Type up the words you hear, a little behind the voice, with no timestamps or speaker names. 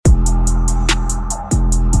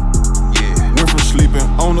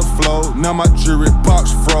on the floor. Now my jewelry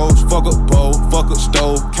box froze. Fuck a bowl, fuck a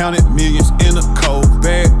stove. Counted millions in a cold.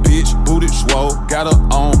 Bad bitch, booty swole. Got her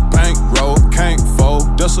on bankroll. Can't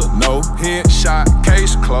fold, that's a no. Headshot,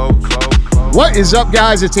 case closed. What is up,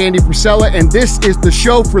 guys? It's Andy Frisella, and this is the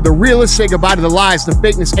show for the realists. Say goodbye to the lies, the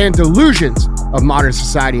fakeness, and delusions of modern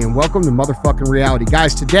society, and welcome to motherfucking reality.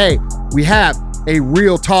 Guys, today we have a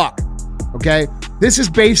real talk, okay? This is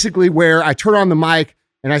basically where I turn on the mic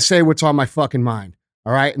and I say what's on my fucking mind,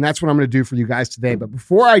 all right? And that's what I'm going to do for you guys today. But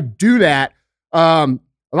before I do that, I'd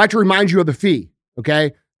like to remind you of the fee,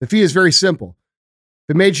 okay? The fee is very simple.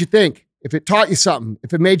 If it made you think, if it taught you something,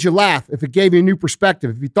 if it made you laugh, if it gave you a new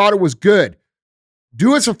perspective, if you thought it was good,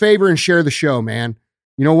 do us a favor and share the show, man.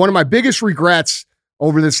 You know, one of my biggest regrets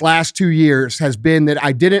over this last 2 years has been that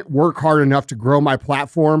I didn't work hard enough to grow my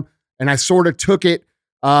platform, and I sort of took it,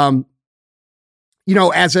 you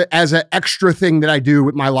know, as an extra thing that I do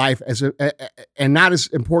with my life, and not as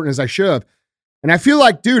important as I should have. And I feel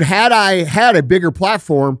like, dude, had I had a bigger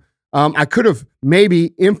platform, I could have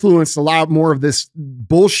maybe influenced a lot more of this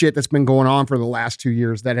bullshit that's been going on for the last 2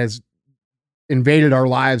 years that has invaded our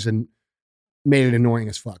lives and made it annoying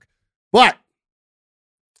as fuck. But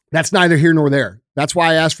that's neither here nor there. That's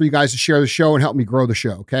why I asked for you guys to share the show and help me grow the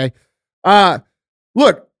show, okay?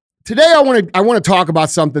 Look, today I want to talk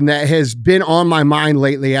about something that has been on my mind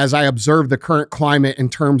lately as I observe the current climate in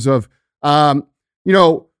terms of, you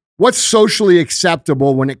know, what's socially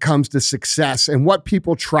acceptable when it comes to success and what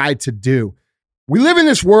people try to do. We live in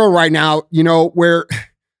this world right now, you know, where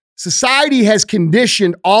society has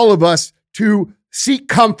conditioned all of us to seek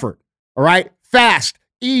comfort. All right. Fast,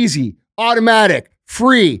 easy, automatic,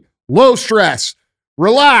 free, low stress,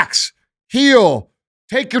 relax, heal,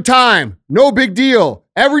 take your time. No big deal.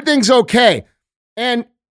 Everything's okay. And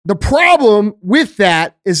the problem with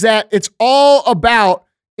that is that it's all about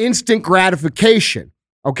instant gratification.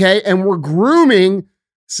 Okay. And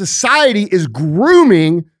society is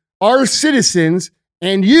grooming our citizens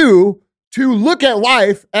and you to look at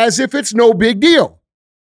life as if it's no big deal.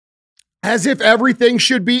 As if everything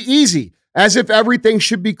should be easy, as if everything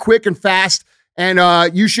should be quick and fast,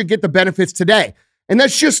 and you should get the benefits today. And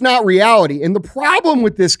that's just not reality. And the problem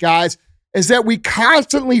with this, guys, is that we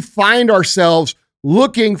constantly find ourselves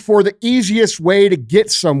looking for the easiest way to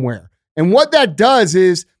get somewhere. And what that does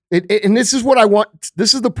is, and this is what I want,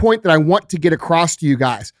 this is the point that I want to get across to you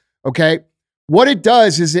guys, okay? What it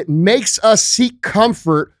does is it makes us seek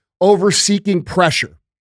comfort over seeking pressure,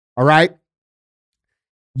 all right?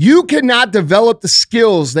 You cannot develop the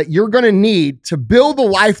skills that you're going to need to build the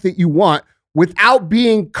life that you want without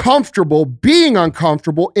being comfortable, being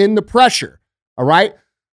uncomfortable in the pressure. All right.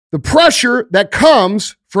 The pressure that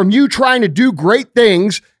comes from you trying to do great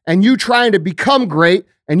things and you trying to become great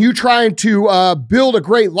and you trying to build a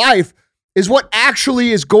great life is what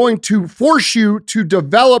actually is going to force you to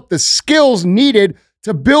develop the skills needed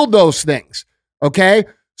to build those things. Okay.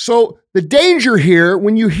 So the danger here,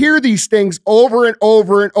 when you hear these things over and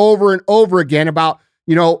over and over and over again about,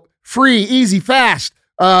 you know, free, easy, fast,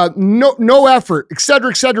 no effort, et cetera,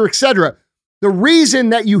 et cetera, et cetera. The reason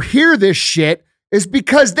that you hear this shit is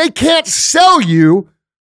because they can't sell you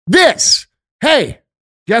this. Hey,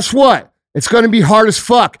 guess what? It's going to be hard as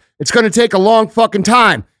fuck. It's going to take a long fucking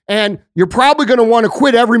time. And you're probably going to want to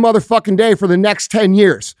quit every motherfucking day for the next 10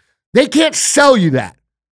 years. They can't sell you that.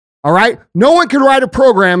 All right. No one can write a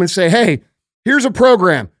program and say, hey, here's a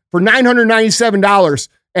program for $997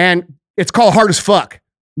 and it's called hard as fuck.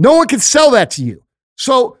 No one can sell that to you.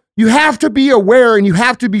 So you have to be aware and you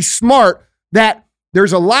have to be smart that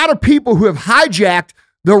there's a lot of people who have hijacked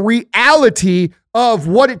the reality of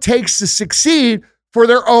what it takes to succeed for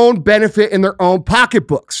their own benefit in their own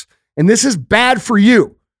pocketbooks. And this is bad for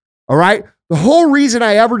you. All right. The whole reason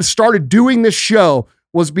I ever started doing this show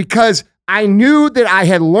was because I knew that I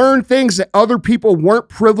had learned things that other people weren't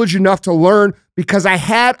privileged enough to learn because I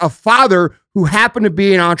had a father who happened to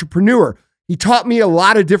be an entrepreneur. He taught me a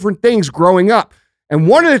lot of different things growing up. And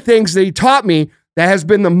one of the things that he taught me that has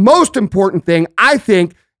been the most important thing, I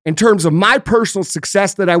think, in terms of my personal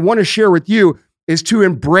success that I want to share with you is to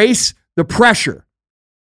embrace the pressure.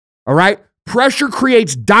 All right? Pressure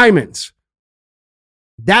creates diamonds.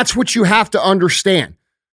 That's what you have to understand.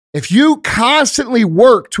 If you constantly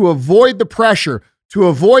work to avoid the pressure, to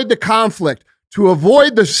avoid the conflict, to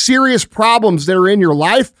avoid the serious problems that are in your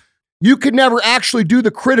life, you can never actually do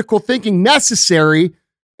the critical thinking necessary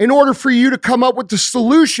in order for you to come up with the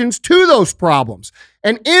solutions to those problems.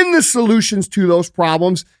 And in the solutions to those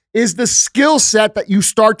problems is the skill set that you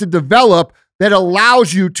start to develop that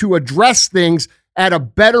allows you to address things at a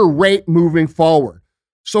better rate moving forward.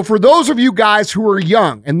 So for those of you guys who are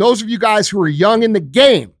young, and those of you guys who are young in the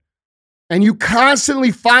game, and you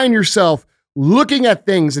constantly find yourself looking at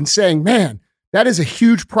things and saying, man, that is a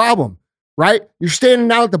huge problem, right? You're standing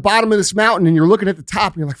down at the bottom of this mountain and you're looking at the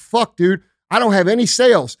top and you're like, fuck, dude, I don't have any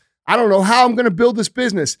sales. I don't know how I'm going to build this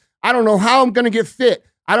business. I don't know how I'm going to get fit.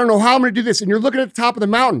 I don't know how I'm going to do this. And you're looking at the top of the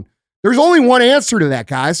mountain. There's only one answer to that,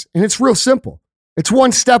 guys, and it's real simple. It's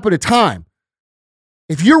one step at a time.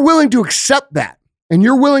 If you're willing to accept that, and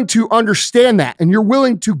you're willing to understand that, and you're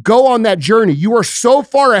willing to go on that journey, you are so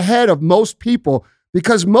far ahead of most people,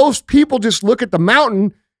 because most people just look at the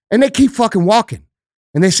mountain and they keep fucking walking.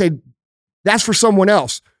 And they say, that's for someone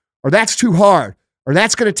else, or that's too hard, or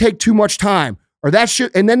that's going to take too much time, or that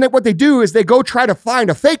shit. And then what they do is they go try to find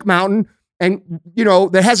a fake mountain and,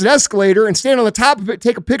 that has an escalator and stand on the top of it,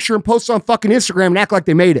 take a picture and post on fucking Instagram and act like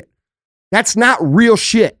they made it. That's not real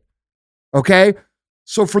shit. Okay?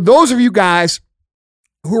 So for those of you guys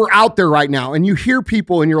who are out there right now and you hear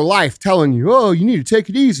people in your life telling you, oh, you need to take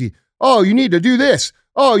it easy. Oh, you need to do this.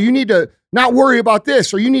 Oh, you need to not worry about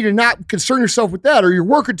this, or you need to not concern yourself with that, or you're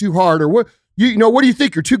working too hard, or what do you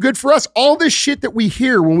think? You're too good for us? All this shit that we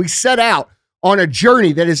hear when we set out on a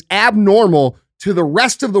journey that is abnormal to the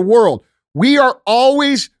rest of the world, we are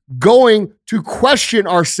always going to question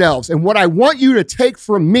ourselves. And what I want you to take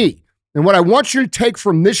from me, and what I want you to take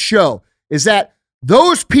from this show, is that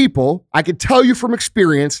those people, I can tell you from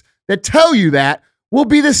experience, that tell you that will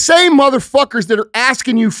be the same motherfuckers that are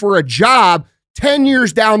asking you for a job 10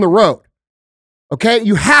 years down the road. Okay?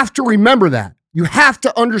 You have to remember that. You have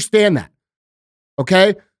to understand that.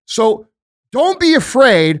 Okay? So don't be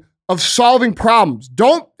afraid of solving problems.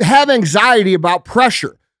 Don't have anxiety about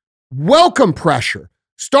pressure. Welcome pressure.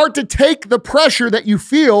 Start to take the pressure that you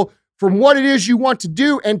feel from what it is you want to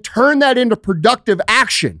do and turn that into productive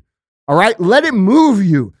action. All right? Let it move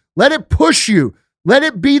you. Let it push you. Let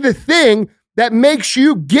it be the thing that makes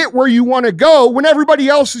you get where you want to go when everybody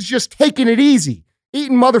else is just taking it easy,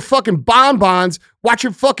 eating motherfucking bonbons,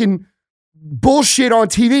 watching fucking bullshit on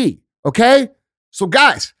TV. Okay? So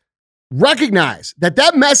guys, recognize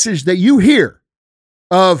that message that you hear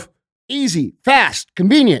of easy, fast,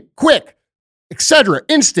 convenient, quick, etc.,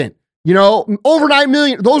 instant, overnight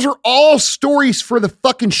million, those are all stories for the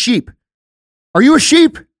fucking sheep. Are you a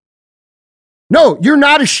sheep? No, you're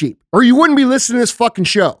not a sheep, or you wouldn't be listening to this fucking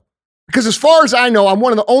show. Because as far as I know, I'm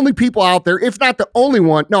one of the only people out there, if not the only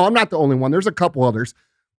one, no, I'm not the only one, there's a couple others,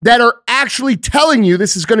 that are actually telling you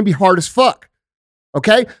this is going to be hard as fuck.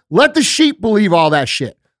 Okay? Let the sheep believe all that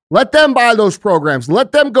shit. Let them buy those programs.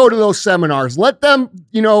 Let them go to those seminars. Let them,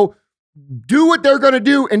 do what they're going to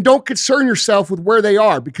do, and don't concern yourself with where they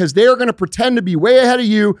are, because they are going to pretend to be way ahead of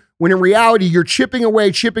you when in reality you're chipping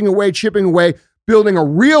away, building a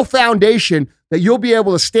real foundation that you'll be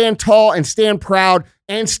able to stand tall and stand proud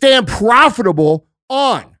and stand profitable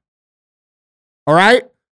on. All right?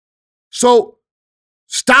 So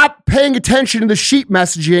stop paying attention to the sheep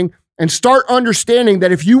messaging and start understanding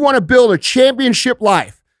that if you want to build a championship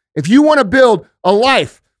life, if you want to build a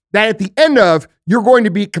life that at the end of you're going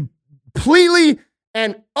to be completely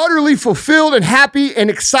and utterly fulfilled and happy and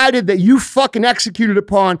excited that you fucking executed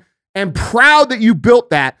upon and proud that you built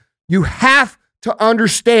that, you have to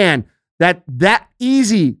understand that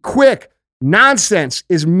easy, quick nonsense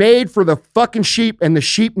is made for the fucking sheep, and the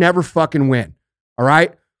sheep never fucking win. All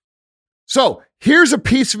right? So here's a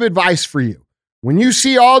piece of advice for you. When you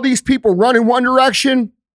see all these people run in one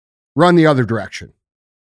direction, run the other direction.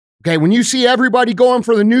 Okay? When you see everybody going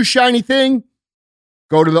for the new shiny thing,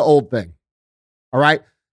 go to the old thing. All right?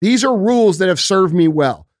 These are rules that have served me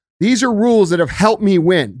well. These are rules that have helped me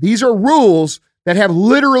win. These are rules that have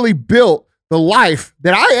literally built the life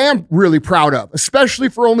that I am really proud of, especially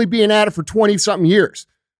for only being at it for 20-something years.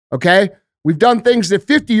 Okay? We've done things that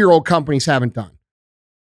 50-year-old companies haven't done.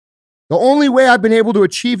 The only way I've been able to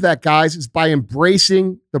achieve that, guys, is by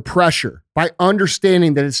embracing the pressure, by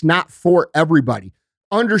understanding that it's not for everybody,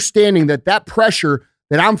 understanding that pressure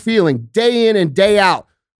that I'm feeling day in and day out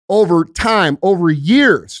over time, over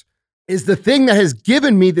years, is the thing that has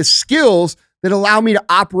given me the skills that allow me to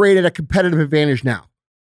operate at a competitive advantage now.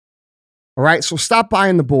 All right? So stop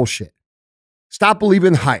buying the bullshit. Stop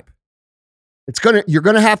believing the hype. You're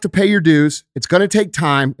going to have to pay your dues. It's going to take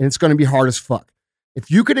time, and it's going to be hard as fuck. If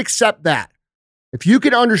you could accept that, if you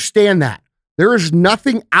could understand that, there is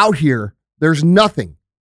nothing out here, there's nothing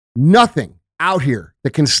out here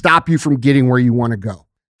that can stop you from getting where you want to go.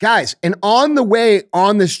 Guys, and on the way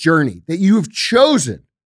on this journey that you have chosen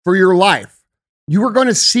for your life, you are going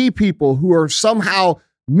to see people who are somehow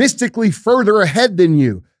mystically further ahead than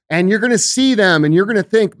you. And you're going to see them and you're going to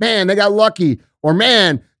think, man, they got lucky, Or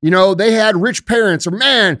man, they had rich parents. Or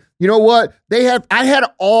man, you know what? I had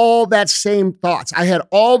all that same thoughts. I had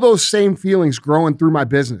all those same feelings growing through my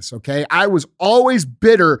business, okay? I was always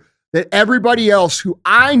bitter that everybody else who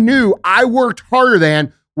I knew I worked harder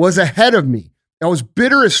than was ahead of me. I was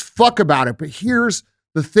bitter as fuck about it. But here's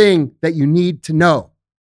the thing that you need to know.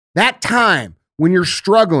 That time when you're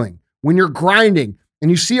struggling, when you're grinding, and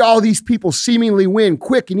you see all these people seemingly win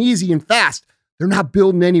quick and easy and fast, they're not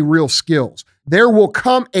building any real skills. There will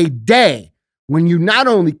come a day when you not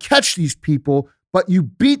only catch these people, but you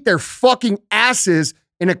beat their fucking asses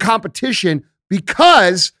in a competition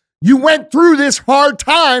because you went through this hard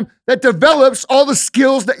time that develops all the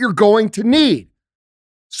skills that you're going to need.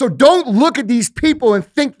 So don't look at these people and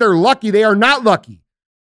think they're lucky. They are not lucky.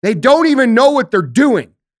 They don't even know what they're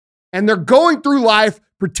doing. And they're going through life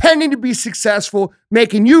pretending to be successful,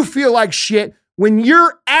 making you feel like shit when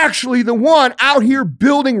you're actually the one out here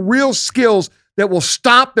building real skills that will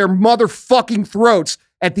stop their motherfucking throats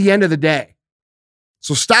at the end of the day.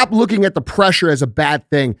 So stop looking at the pressure as a bad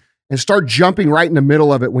thing and start jumping right in the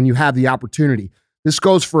middle of it when you have the opportunity. This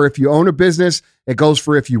goes for if you own a business. It goes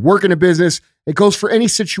for if you work in a business. It goes for any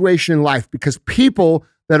situation in life, because people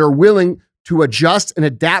that are willing to adjust and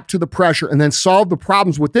adapt to the pressure and then solve the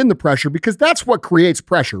problems within the pressure, because that's what creates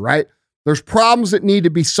pressure, right? There's problems that need to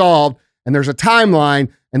be solved, and there's a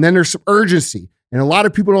timeline, and then there's some urgency. And a lot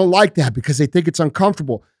of people don't like that because they think it's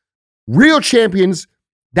uncomfortable. Real champions,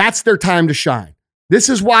 that's their time to shine. This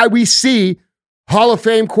is why we see Hall of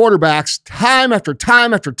Fame quarterbacks time after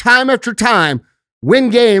time after time after time win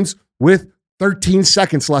games with 13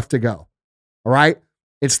 seconds left to go. All right?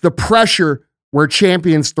 It's the pressure where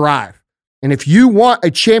champions thrive. And if you want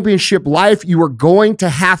a championship life, you are going to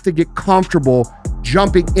have to get comfortable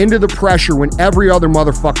jumping into the pressure when every other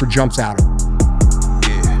motherfucker jumps out of it.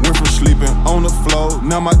 Yeah. Went from sleeping on the floor,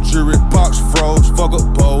 now my jewelry box froze. Fuck a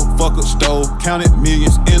bowl, fuck a stove, counted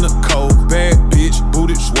millions in a cold. Bad bitch,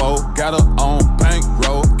 booted swole, got her on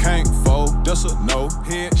bankroll, can't fold, just a no.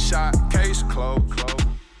 Headshot, case closed.